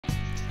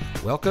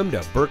Welcome to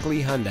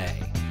Buerkle Hyundai,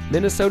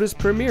 Minnesota's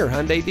premier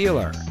Hyundai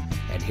dealer.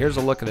 And here's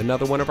a look at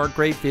another one of our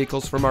great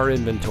vehicles from our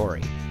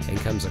inventory, and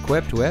comes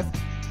equipped with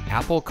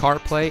Apple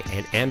CarPlay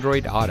and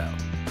Android Auto,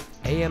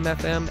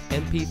 AM/FM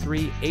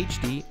MP3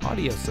 HD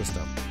audio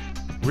system,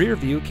 rear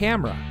view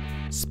camera,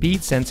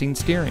 speed sensing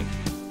steering,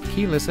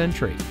 keyless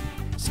entry,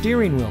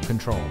 steering wheel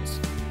controls,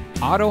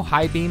 auto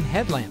high beam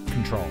headlamp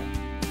control,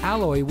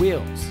 alloy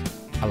wheels,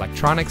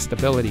 electronic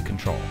stability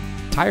control,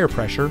 tire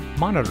pressure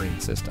monitoring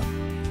system,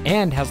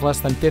 and has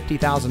less than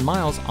 50,000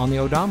 miles on the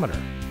odometer.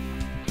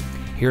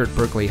 Here at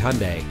Buerkle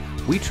Hyundai,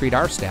 we treat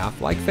our staff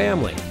like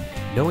family,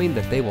 knowing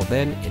that they will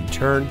then in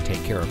turn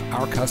take care of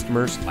our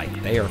customers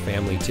like they are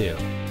family too.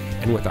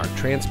 And with our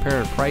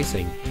transparent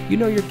pricing, you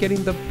know you're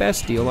getting the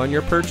best deal on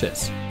your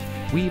purchase.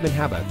 We even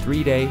have a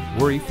 3-day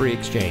worry-free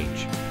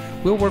exchange.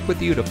 We'll work with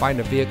you to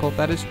find a vehicle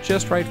that is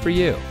just right for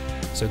you.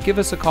 So give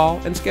us a call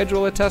and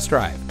schedule a test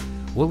drive.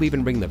 We'll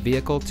even bring the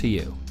vehicle to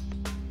you.